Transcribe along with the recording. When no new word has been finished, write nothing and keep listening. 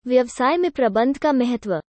व्यवसाय में प्रबंध का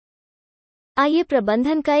महत्व। आइए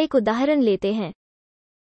प्रबंधन का एक उदाहरण लेते हैं।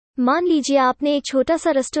 मान लीजिए आपने एक छोटा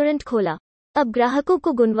सा रेस्टोरेंट खोला। अब ग्राहकों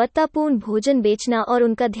को गुणवत्तापूर्ण भोजन बेचना और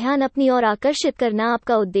उनका ध्यान अपनी ओर आकर्षित करना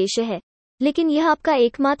आपका उद्देश्य है, लेकिन यह आपका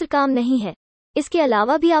एकमात्र काम नहीं है। इसके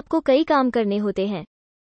अलावा भी आपको कई काम करने होते हैं,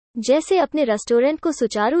 जैसे अपने रेस्टोरेंट को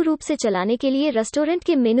सुचारू रूप से चलाने के लिए रेस्टोरेंट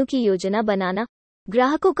के मेनू की योजना बनाना,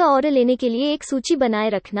 ग्राहकों का ऑर्डर लेने के लिए एक सूची बनाए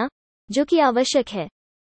रखना, जो कि आवश्यक है।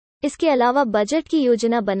 इसके अलावा बजट की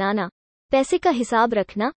योजना बनाना, पैसे का हिसाब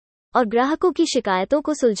रखना और ग्राहकों की शिकायतों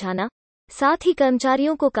को सुलझाना, साथ ही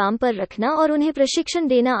कर्मचारियों को काम पर रखना और उन्हें प्रशिक्षण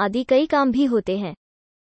देना आदि कई काम भी होते हैं।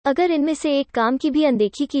 अगर इनमें से एक काम की भी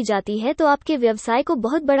अनदेखी की जाती है तो आपके व्यवसाय को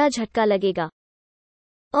बहुत बड़ा झटका लगेगा।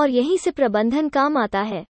 और यहीं से प्रबंधन काम आता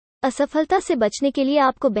है। असफलता से बचने के लिए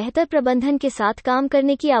आपको बेहतर प्रबंधन के साथ काम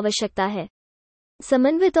करने की आवश्यकता है।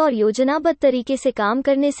 समन्वित और योजनाबद्ध तरीके से काम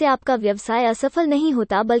करने से आपका व्यवसाय असफल नहीं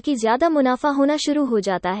होता, बल्कि ज्यादा मुनाफा होना शुरू हो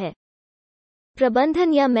जाता है।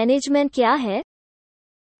 प्रबंधन या मैनेजमेंट क्या है?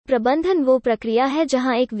 प्रबंधन वो प्रक्रिया है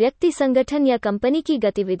जहां एक व्यक्ति, संगठन या कंपनी की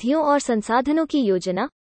गतिविधियों और संसाधनों की योजना,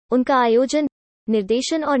 उनका आयोजन,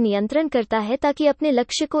 निर्देशन और नियंत्रण करता है ताकि अपने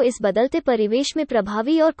लक्ष्य को इस बदलते परिवेश में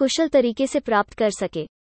प्रभावी और कुशल तरीके से प्राप्त कर सके।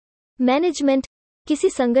 मैनेजमेंट किसी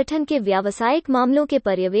संगठन के व्यावसायिक मामलों के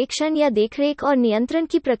पर्यवेक्षण या देखरेख और नियंत्रण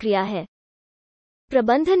की प्रक्रिया है।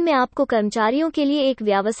 प्रबंधन में आपको कर्मचारियों के लिए एक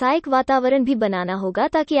व्यावसायिक वातावरण भी बनाना होगा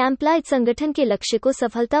ताकि एम्प्लॉयज संगठन के लक्ष्य को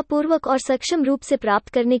सफलतापूर्वक और सक्षम रूप से प्राप्त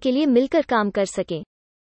करने के लिए मिलकर काम कर सकें।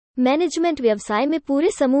 मैनेजमेंट व्यवसाय में पूरे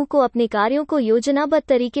समूह को अपने कार्यों को योजनाबद्ध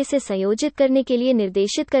तरीके से संयोजित करने के लिए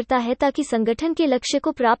निर्देशित करता है ताकि संगठन के लक्ष्य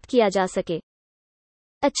को प्राप्त किया जा सके।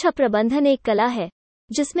 अच्छा प्रबंधन एक कला है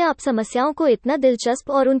जिसमें आप समस्याओं को इतना दिलचस्प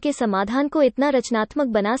और उनके समाधान को इतना रचनात्मक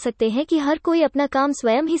बना सकते हैं कि हर कोई अपना काम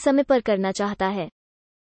स्वयं ही समय पर करना चाहता है।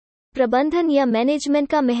 प्रबंधन या मैनेजमेंट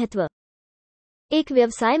का महत्व। एक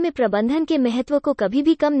व्यवसाय में प्रबंधन के महत्व को कभी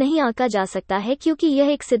भी कम नहीं आंका जा सकता है, क्योंकि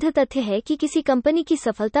यह एक सिद्ध तथ्य है कि किसी कंपनी की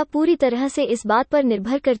सफलता पूरी तरह से इस बात पर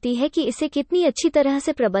निर्भर करती है कि इसे कितनी अच्छी तरह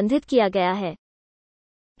से प्रबंधित किया गया है।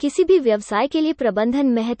 किसी भी व्यवसाय के लिए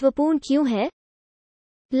प्रबंधन महत्वपूर्ण क्यों है?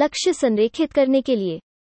 लक्ष्य संरेखित करने के लिए।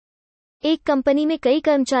 एक कंपनी में कई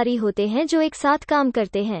कर्मचारी होते हैं जो एक साथ काम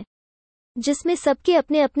करते हैं, जिसमें सबके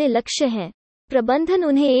अपने अपने लक्ष्य हैं। प्रबंधन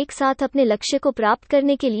उन्हें एक साथ अपने लक्ष्य को प्राप्त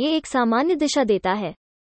करने के लिए एक सामान्य दिशा देता है।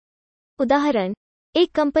 उदाहरण,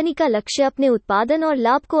 एक कंपनी का लक्ष्य अपने उत्पादन और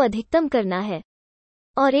लाभ को अधिकतम करना है,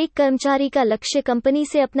 और एक कर्मचारी का लक्ष्य कंपनी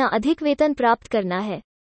से अपना अधिक वेतन प्राप्त करना है।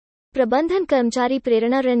 प्रबंधन कर्मचारी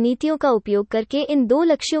प्रेरणा रणनीतियों का उपयोग करके इन दो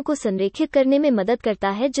लक्ष्यों को संरेखित करने में मदद करता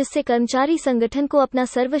है, जिससे कर्मचारी संगठन को अपना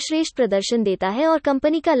सर्वश्रेष्ठ प्रदर्शन देता है और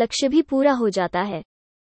कंपनी का लक्ष्य भी पूरा हो जाता है।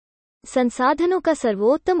 संसाधनों का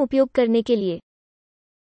सर्वोत्तम उपयोग करने के लिए।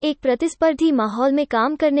 एक प्रतिस्पर्धी माहौल में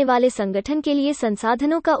काम करने वाले संगठन के लिए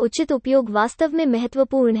संसाधनों का उचित उपयोग वास्तव में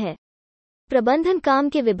महत्वपूर्ण है। प्रबंधन काम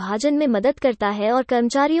के विभाजन में मदद करता है और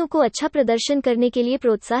कर्मचारियों को अच्छा प्रदर्शन करने के लिए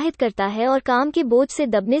प्रोत्साहित करता है और काम के बोझ से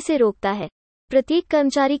दबने से रोकता है। प्रत्येक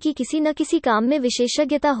कर्मचारी की किसी न किसी काम में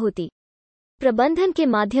विशेषज्ञता होती। प्रबंधन के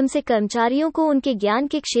माध्यम से कर्मचारियों को उनके ज्ञान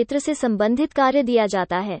के क्षेत्र से संबंधित कार्य दिया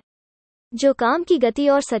जाता है, जो काम की गति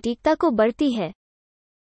और सटीकता को बढ़ती है।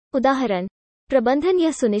 उदाहरण, प्रबंधन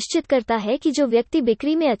यह सुनिश्चित करता है कि जो व्यक्ति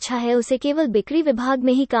बिक्री में अच्छा है उसे केवल बिक्री विभाग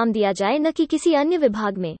में ही काम दिया जाए, न कि किसी अन्य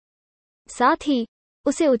विभाग में। साथ ही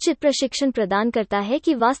उसे उचित प्रशिक्षण प्रदान करता है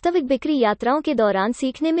कि वास्तविक बिक्री यात्राओं के दौरान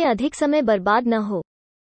सीखने में अधिक समय बर्बाद न हो।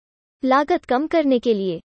 लागत कम करने के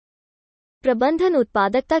लिए। प्रबंधन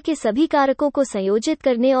उत्पादकता के सभी कारकों को संयोजित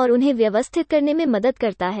करने और उन्हें व्यवस्थित करने में मदद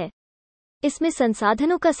करता है। इसमें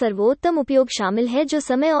संसाधनों का सर्वोत्तम उपयोग शामिल है, जो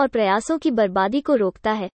समय और प्रयासों की बर्बादी को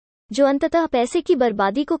रोकता है, जो अंततः पैसे की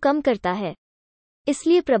बर्बादी को कम करता है।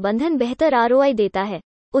 इसलिए प्रबंधन बेहतर आरओआई देता है।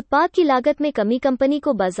 उत्पाद की लागत में कमी कंपनी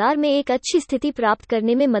को बाजार में एक अच्छी स्थिति प्राप्त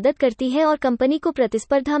करने में मदद करती है और कंपनी को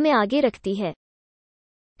प्रतिस्पर्धा में आगे रखती है।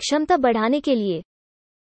 क्षमता बढ़ाने के लिए।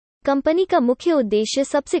 कंपनी का मुख्य उद्देश्य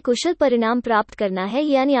सबसे कुशल परिणाम प्राप्त करना है,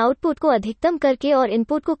 यानी आउटपुट को अधिकतम करके और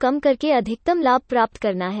इनपुट को कम करके अधिकतम लाभ प्राप्त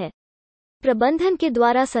करना है। प्रबंधन के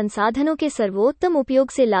द्वारा संसाधनों के सर्वोत्तम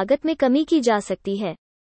उपयोग से लागत में कमी की जा सकती है।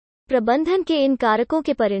 प्रबंधन के इन कारकों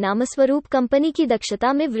के परिणामस्वरूप कंपनी की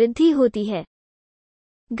दक्षता में वृद्धि होती है।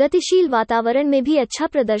 गतिशील वातावरण में भी अच्छा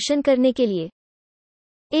प्रदर्शन करने के लिए।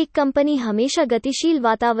 एक कंपनी हमेशा गतिशील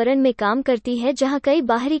वातावरण में काम करती है जहां कई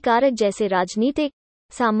बाहरी कारक जैसे राजनीतिक,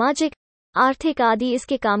 सामाजिक, आर्थिक आदि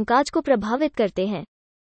इसके कामकाज को प्रभावित करते हैं।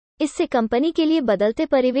 इससे कंपनी के लिए बदलते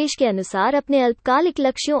परिवेश के अनुसार अपने अल्पकालिक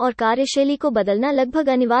लक्ष्यों और कार्यशैली को बदलना लगभग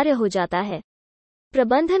अनिवार्य हो जाता है।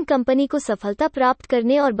 प्रबंधन कंपनी को सफलता प्राप्त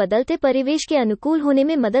करने और बदलते परिवेश के अनुकूल होने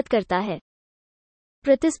में मदद करता है।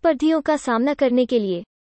 प्रतिस्पर्धियों का सामना करने के लिए।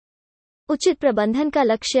 उचित प्रबंधन का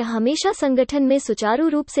लक्ष्य हमेशा संगठन में सुचारू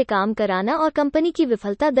रूप से काम कराना और कंपनी की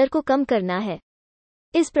विफलता दर को कम करना है।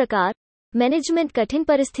 इस प्रकार, मैनेजमेंट कठिन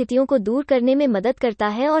परिस्थितियों को दूर करने में मदद करता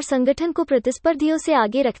है और संगठन को प्रतिस्पर्धियों से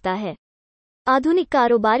आगे रखता है। आधुनिक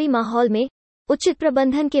कारोबारी माहौल में उचित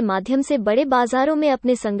प्रबंधन के माध्यम से बड़े बाजारों में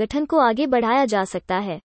अपने संगठन को आगे बढ़ाया जा सकता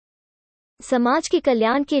है। समाज के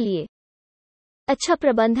कल्याण के लिए अच्छा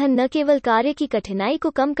प्रबंधन न केवल कार्य की कठिनाई को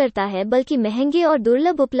कम करता है बल्कि महंगे और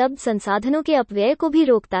दुर्लभ उपलब्ध संसाधनों के अपव्यय को भी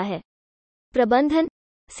रोकता है। प्रबंधन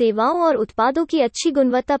सेवाओं और उत्पादों की अच्छी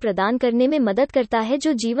गुणवत्ता प्रदान करने में मदद करता है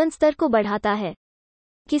जो जीवन स्तर को बढ़ाता है।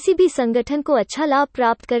 किसी भी संगठन को अच्छा लाभ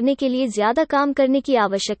प्राप्त करने के लिए ज्यादा काम करने की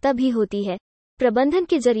आवश्यकता भी होती है। प्रबंधन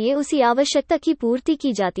के जरिए उसी आवश्यकता की पूर्ति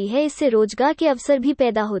की जाती है। इससे रोजगार के अवसर भी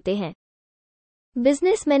पैदा होते हैं।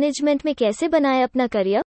 बिजनेस मैनेजमेंट में कैसे बनाएं अपना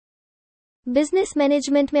करियर? बिजनेस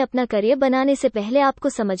मैनेजमेंट में अपना करियर बनाने से पहले आपको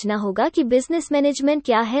समझना होगा कि बिजनेस मैनेजमेंट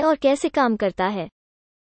क्या है और कैसे काम करता है।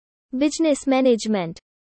 बिजनेस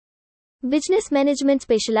मैनेजमेंट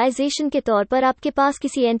स्पेशलाइजेशन के तौर पर आपके पास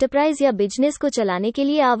किसी एंटरप्राइज या बिजनेस को चलाने के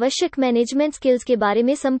लिए आवश्यक मैनेजमेंट स्किल्स के बारे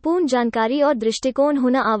में संपूर्ण जानकारी और दृष्टिकोण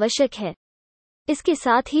होना आवश्यक है। इसके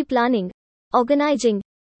साथ ही प्लानिंग, ऑर्गेनाइजिंग,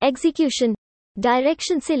 एग्जीक्यूशन,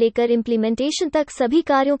 डायरेक्शन से लेकर इम्प्लीमेंटेशन तक सभी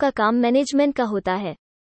कार्यों का काम मैनेजमेंट का होता है।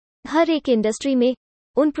 हर एक इंडस्ट्री में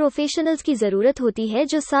उन प्रोफेशनल्स की जरूरत होती है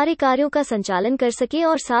जो सारे कार्यों का संचालन कर सके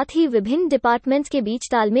और साथ ही विभिन्न डिपार्टमेंट्स के बीच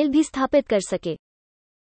तालमेल भी स्थापित कर सके।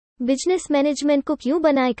 बिजनेस मैनेजमेंट को क्यों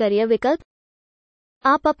बनाएं करियर विकल्प?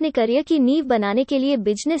 आप अपने करियर की नींव बनाने के लिए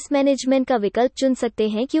बिजनेस मैनेजमेंट का विकल्प चुन सकते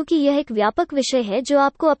हैं क्योंकि यह एक व्यापक विषय है जो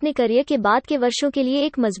आपको अपने करियर के बाद के वर्षों के लिए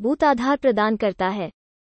एक मजबूत आधार प्रदान करता है।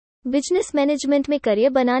 बिजनेस मैनेजमेंट में करियर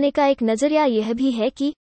बनाने का एक नजरिया यह भी है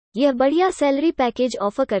कि यह बढ़िया सैलरी पैकेज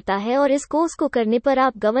ऑफर करता है और इस कोर्स को करने पर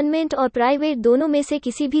आप गवर्नमेंट और प्राइवेट दोनों में से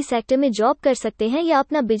किसी भी सेक्टर में जॉब कर सकते हैं या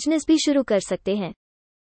अपना बिजनेस भी शुरू कर सकते हैं।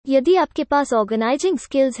 यदि आपके पास ऑर्गेनाइजिंग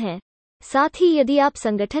स्किल्स हैं, साथ ही यदि आप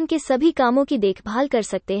संगठन के सभी कामों की देखभाल कर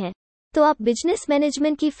सकते हैं, तो आप बिजनेस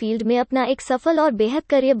मैनेजमेंट की फील्ड में अपना एक सफल और बेहद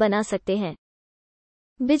करियर बना सकते हैं।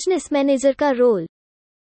 बिजनेस मैनेजर का रोल।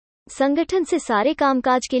 संगठन से सारे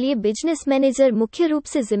कामकाज के लिए बिजनेस मैनेजर मुख्य रूप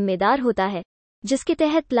से जिम्मेदार होता है, जिसके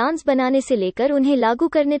तहत प्लान्स बनाने से लेकर उन्हें लागू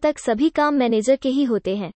करने तक सभी काम मैनेजर के ही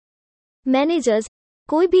होते हैं। मैनेजर्स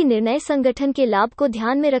कोई भी निर्णय संगठन के लाभ को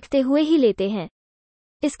ध्यान में रखते हुए ही लेते हैं।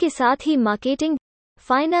 इसके साथ ही मार्केटिंग,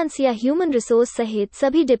 फाइनेंस या ह्यूमन रिसोर्स सहित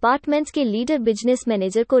सभी डिपार्टमेंट्स के लीडर बिजनेस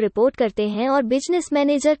मैनेजर को रिपोर्ट करते हैं और बिजनेस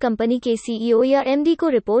मैनेजर कंपनी के सीईओ या एमडी को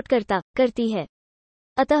रिपोर्ट करती है।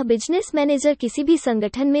 अतः बिजनेस मैनेजर किसी भी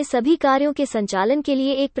संगठन में सभी कार्यों के संचालन के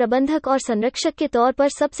लिए एक प्रबंधक और संरक्षक के तौर पर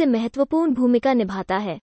सबसे महत्वपूर्ण भूमिका निभाता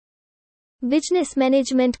है। बिजनेस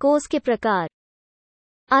मैनेजमेंट कोर्स के प्रकार।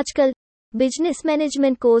 आजकल बिजनेस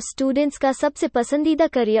मैनेजमेंट कोर्स स्टूडेंट्स का सबसे पसंदीदा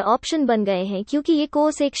करियर ऑप्शन बन गए हैं क्योंकि ये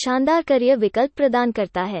कोर्स एक शानदार करियर विकल्प प्रदान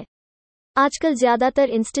करता है। आजकल ज्यादातर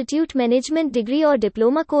इंस्टीट्यूट मैनेजमेंट डिग्री और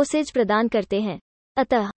डिप्लोमा कोर्सेज प्रदान करते हैं।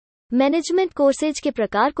 अतः मैनेजमेंट कोर्सेज के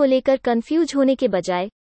प्रकार को लेकर कंफ्यूज होने के बजाय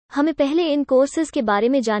हमें पहले इन कोर्सेज के बारे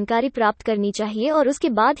में जानकारी प्राप्त करनी चाहिए और उसके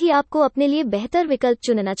बाद ही आपको अपने लिए बेहतर विकल्प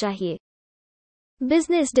चुनना चाहिए।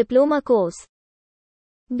 Business diploma course.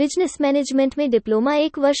 Business management में डिप्लोमा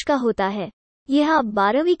 1 वर्ष का होता है। यह आप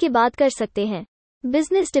 12वीं के बाद कर सकते हैं।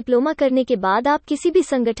 बिजनेस डिप्लोमा करने के बाद आप किसी भी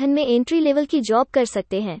संगठन में एंट्री लेवल की जॉब कर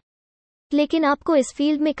सकते हैं, लेकिन आपको इस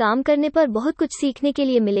फील्ड में काम करने पर बहुत कुछ सीखने के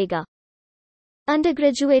लिए मिलेगा।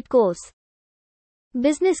 Undergraduate course.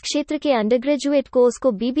 बिजनेस क्षेत्र के अंडरग्रेजुएट कोर्स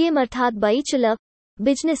को बीबीएम अर्थात बैचलर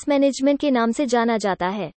बिजनेस मैनेजमेंट के नाम से जाना जाता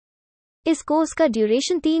है। इस कोर्स का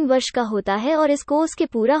ड्यूरेशन 3 वर्ष का होता है और इस कोर्स के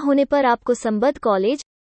पूरा होने पर आपको संबद्ध कॉलेज,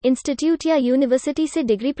 इंस्टीट्यूट या यूनिवर्सिटी से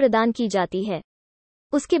डिग्री प्रदान की जाती है।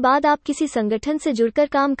 उसके बाद आप किसी संगठन से जुड़कर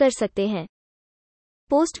काम कर सकते हैं।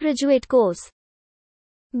 Post graduate course.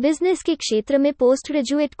 बिजनेस के क्षेत्र में पोस्ट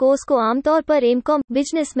ग्रेजुएट कोर्स को आमतौर पर MCom,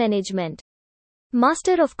 business management,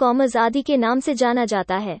 master of commerce आदि के नाम से जाना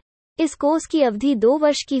जाता है। इस कोर्स की अवधि 2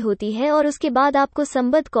 वर्ष की होती है और उसके बाद आपको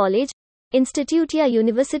संबद्ध कॉलेज, इंस्टीट्यूट या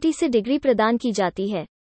यूनिवर्सिटी से डिग्री प्रदान की जाती है।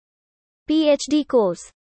 PhD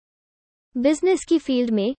course. बिजनेस की फील्ड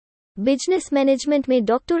में बिजनेस मैनेजमेंट में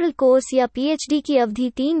डॉक्टोरल कोर्स या पीएचडी की अवधि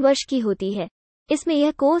 3 वर्ष की होती है। इसमें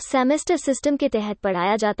यह कोर्स सेमेस्टर सिस्टम के तहत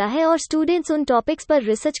पढ़ाया जाता है और स्टूडेंट्स उन टॉपिक्स पर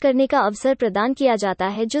रिसर्च करने का अवसर प्रदान किया जाता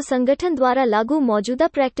है जो संगठन द्वारा लागू मौजूदा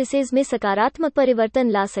प्रैक्टिसेस में सकारात्मक परिवर्तन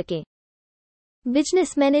ला सके।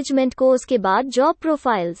 बिजनेस मैनेजमेंट कोर्स के बाद job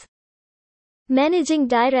profiles. Managing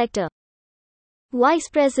director, vice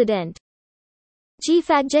president,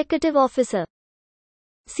 chief executive officer,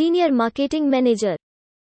 senior marketing manager,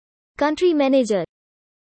 country manager,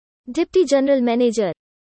 deputy general manager,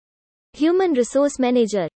 human resource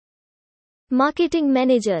manager, marketing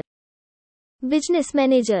manager, business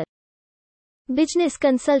manager, business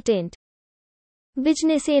consultant,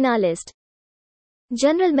 business analyst,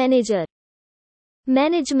 general manager,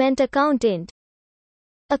 management accountant,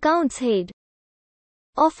 accounts head,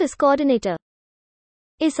 office coordinator.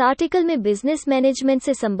 इस article में business management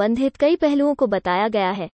से संबंधित कई पहलुओं को बताया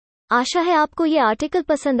गया है। आशा है आपको ये आर्टिकल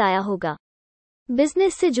पसंद आया होगा।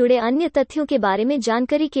 बिजनेस से जुड़े अन्य तथ्यों के बारे में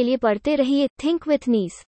जानकारी के लिए पढ़ते रहिए थिंक विथ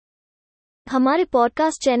नीश। हमारे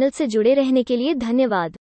पॉडकास्ट चैनल से जुड़े रहने के लिए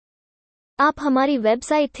धन्यवाद। आप हमारी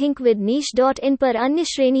वेबसाइट thinkwithniche.in पर अन्य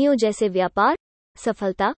श्रेणियों जैसे व्यापार,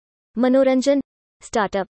 सफलता, मनोरंजन,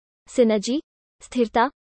 स्टार्टअप, सिनर्जी, स्थिरता,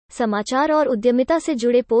 समाचार और उद्यमिता से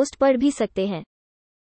जुड़े पोस्ट पढ़ भी सकते हैं।